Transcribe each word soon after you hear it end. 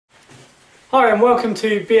Hi and welcome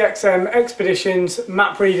to BXM Expeditions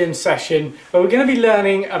map reading session, where we're going to be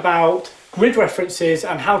learning about grid references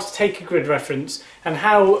and how to take a grid reference and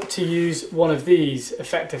how to use one of these,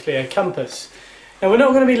 effectively a compass. Now we're not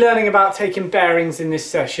going to be learning about taking bearings in this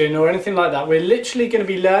session or anything like that. We're literally going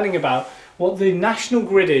to be learning about what the national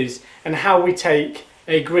grid is and how we take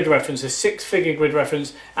a grid reference, a 6-figure grid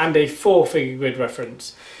reference and a 4-figure grid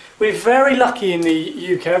reference. We're very lucky in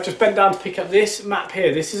the UK. I've just bent down to pick up this map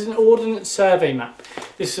here. This is an Ordinance Survey Map.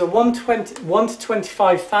 This is a 1 to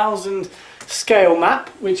 25,000 scale map,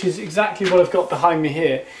 which is exactly what I've got behind me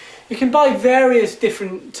here. You can buy various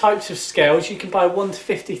different types of scales. You can buy 1 to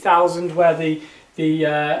 50,000 where the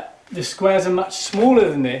squares are much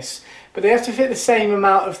smaller than this, but they have to fit the same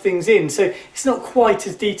amount of things in, so it's not quite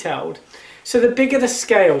as detailed. So the bigger the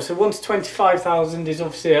scale, so 1 to 25,000 is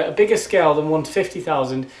obviously a bigger scale than 1 to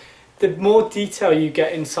 50,000, the more detail you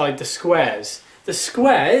get inside the squares. The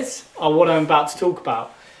squares are what I'm about to talk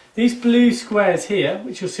about. These blue squares here,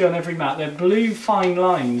 which you'll see on every map, they're blue fine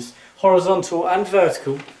lines, horizontal and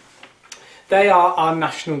vertical. They are our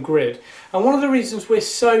national grid. And one of the reasons we're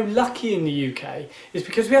so lucky in the UK is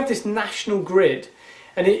because we have this national grid,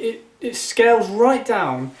 and it scales right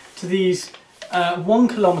down to these 1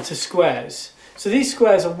 kilometre squares. So these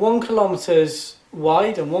squares are 1 kilometre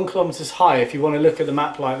wide and 1 kilometre high, if you want to look at the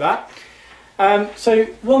map like that. So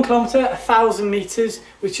 1 kilometre, 1,000 metres,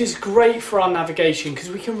 which is great for our navigation because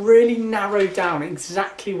we can really narrow down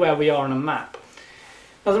exactly where we are on a map.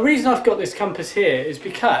 Now the reason I've got this compass here is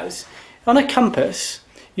because on a compass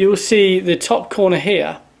you will see the top corner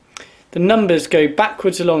here, the numbers go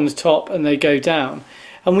backwards along the top and they go down,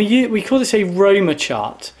 and we call this a Roma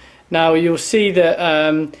chart. Now you'll see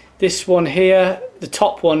that this one here, the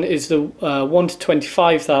top one is the 1 to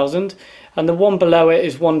 25,000, and the one below it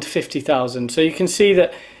is 1 to 50,000. So you can see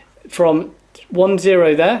that from 10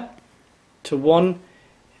 there to 1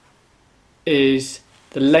 is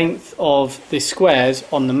the length of the squares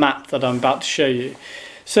on the map that I'm about to show you.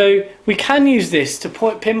 So we can use this to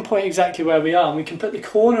pinpoint exactly where we are, and we can put the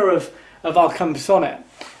corner of our compass on it,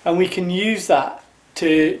 and we can use that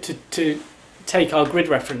to take our grid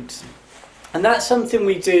reference. And that's something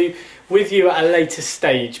we do with you at a later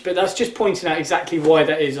stage, but that's just pointing out exactly why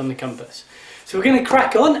that is on the compass. So we're going to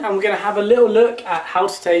crack on and we're going to have a little look at how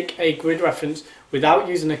to take a grid reference without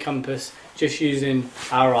using a compass, just using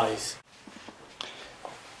our eyes.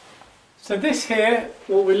 So this here,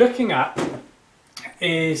 what we're looking at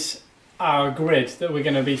is our grid that we're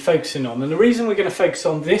going to be focusing on, and the reason we're going to focus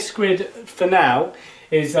on this grid for now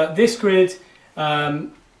is that this grid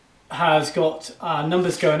has got our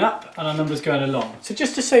numbers going up and our numbers going along. So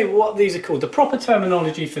just to say what these are called, the proper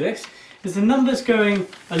terminology for this is the numbers going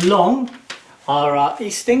along are our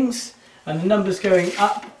eastings and the numbers going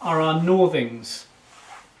up are our northings.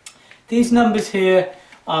 These numbers here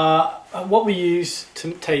are what we use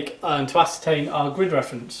to take and to ascertain our grid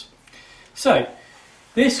reference. So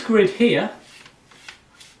this grid here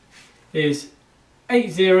is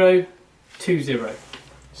 8020.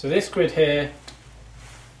 So this grid here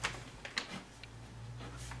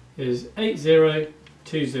is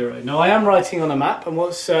 8020. Now I am writing on a map, and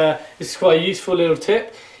this is quite a useful little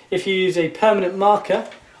tip. If you use a permanent marker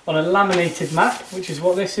on a laminated map, which is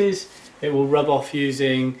what this is, it will rub off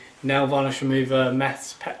using nail varnish remover,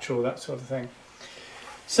 meths, petrol, that sort of thing.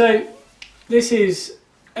 So this is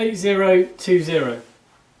 8020.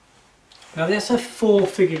 Now that's a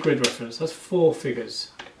 4-figure grid reference, that's 4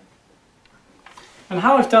 figures. And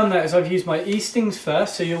how I've done that is I've used my eastings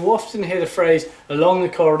first, so you'll often hear the phrase along the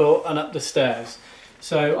corridor and up the stairs.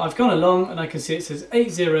 So I've gone along and I can see it says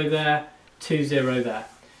 80 there, 20 there.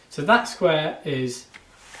 So that square is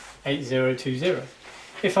 8020.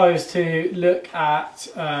 If I was to look at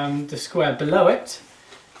the square below it,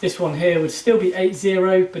 this one here would still be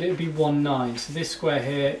 80, but it would be 19. So this square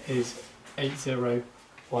here is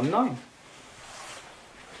 8019.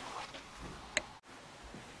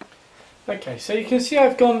 Okay, so you can see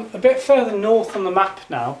I've gone a bit further north on the map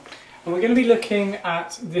now, and we're going to be looking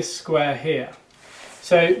at this square here.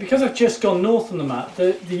 So because I've just gone north on the map,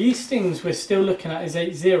 the eastings we're still looking at is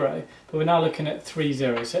 80, but we're now looking at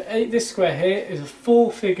 30. So this square here is a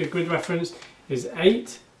 4-figure grid reference, is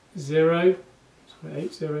 8030.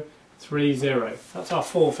 That's our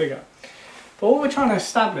 4-figure. But what we're trying to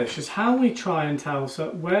establish is how we try and tell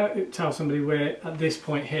somebody we're at this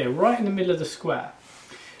point here, right in the middle of the square.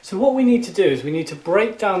 So what we need to do is we need to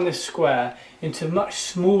break down this square into much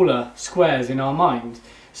smaller squares in our mind.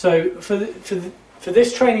 So for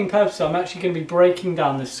this training purpose, I'm actually going to be breaking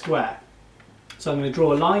down this square. So I'm going to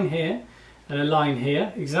draw a line here and a line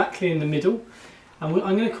here, exactly in the middle, and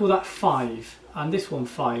I'm going to call that 5, and this one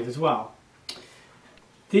 5 as well.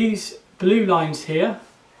 These blue lines here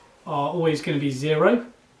are always going to be 0.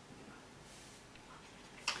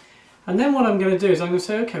 And then what I'm going to do is I'm going to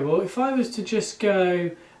say, okay, well, if I was to just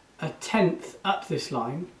go a tenth up this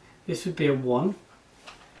line, this would be a 1.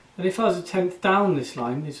 And if I was a tenth down this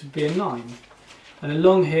line, this would be a 9. And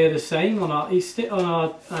along here the same on our on our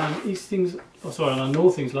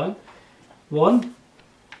northings line, 1,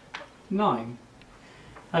 9.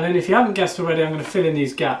 And then if you haven't guessed already, I'm going to fill in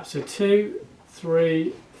these gaps. So 2,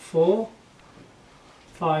 3, 4,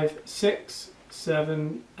 5, 6,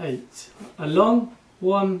 7, 8. Along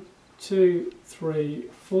 1, 2, 3,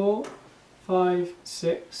 4, 5,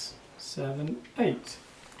 6, 7, 8.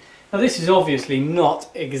 Now this is obviously not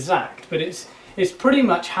exact, but it's pretty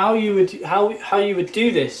much how you would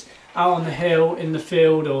do this out on the hill, in the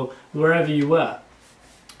field, or wherever you were.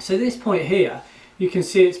 So this point here, you can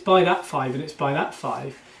see it's by that 5 and it's by that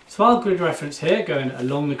 5. So our grid reference here, going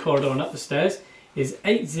along the corridor and up the stairs, is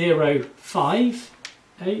 805,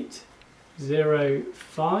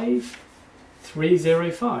 805,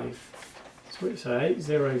 305. So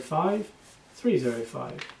 805,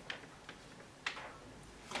 305.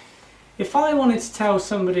 If I wanted to tell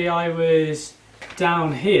somebody I was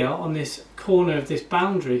down here on this corner of this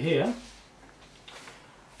boundary here,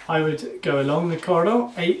 I would go along the corridor,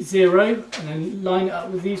 80, and then line it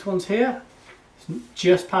up with these ones here. It's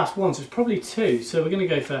just past 1, so it's probably 2. So we're going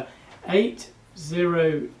to go for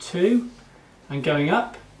 802 and going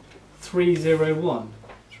up 301.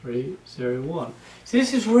 301. So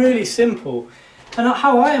this is really simple. And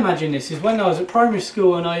how I imagine this is when I was at primary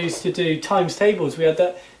school and I used to do times tables, we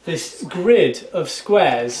had this grid of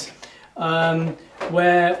squares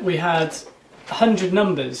where we had 100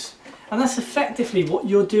 numbers, and that's effectively what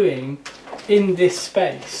you're doing in this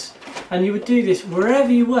space. And you would do this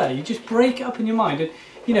wherever you were. You just break it up in your mind, and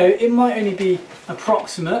you know, it might only be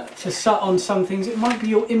approximate on some things. It might be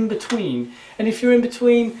your in between, and if you're in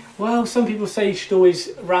between, well, some people say you should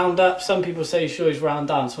always round up, some people say you should always round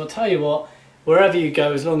down. So I'll tell you what, wherever you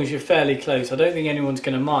go, as long as you're fairly close, I don't think anyone's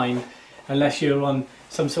going to mind, unless you're on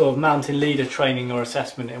some sort of mountain leader training or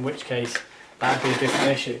assessment, in which case that would be a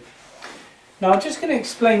different issue. Now I'm just going to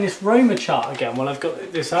explain this Roma chart again while I've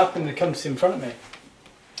got this up and the compass in front of me.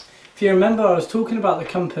 If you remember, I was talking about the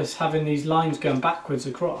compass having these lines going backwards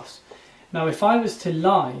across. Now if I was to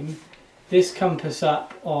line this compass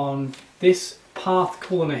up on this path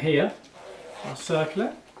corner here, I'll circle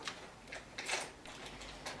it.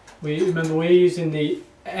 Remember we're using the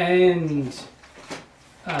end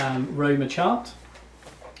Roma chart.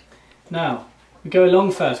 Now we go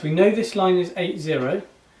along first. We know this line is 80,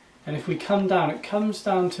 and if we come down, it comes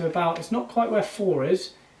down to about, it's not quite where 4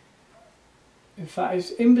 is. In fact,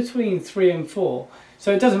 it's in between 3 and 4.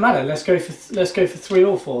 So it doesn't matter. Let's go for 3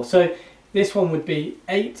 or 4. So this one would be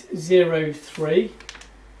 803,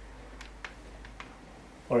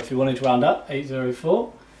 or if you wanted to round up,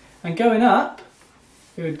 804, and going up,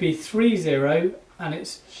 it would be 30, and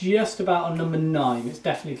it's just about on number 9. It's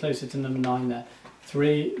definitely closer to number 9 there.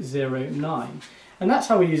 309. And that's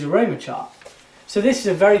how we use a Roma chart. So this is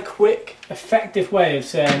a very quick, effective way of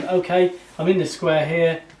saying, okay, I'm in the square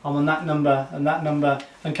here, I'm on that number,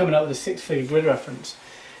 and coming up with a 6-figure grid reference.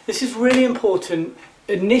 This is really important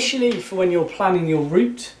initially for when you're planning your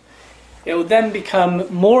route. It will then become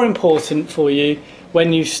more important for you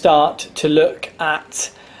when you start to look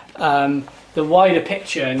at the wider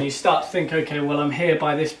picture and you start to think, okay, well, I'm here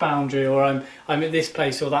by this boundary, or I'm at this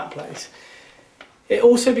place or that place. It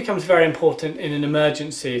also becomes very important in an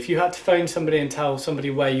emergency. If you had to phone somebody and tell somebody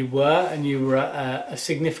where you were and you were at a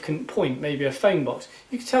significant point, maybe a phone box,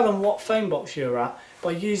 you could tell them what phone box you're at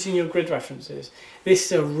by using your grid references. This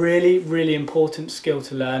is a really, really important skill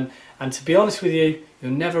to learn, and to be honest with you,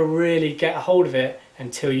 you'll never really get a hold of it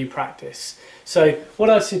until you practice. So what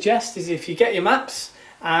I'd suggest is if you get your maps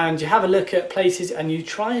and you have a look at places and you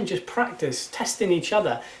try and just practice testing each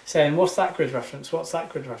other, saying what's that grid reference, what's that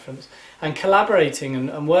grid reference, and collaborating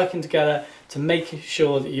and working together to make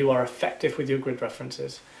sure that you are effective with your grid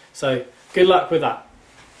references. So good luck with that.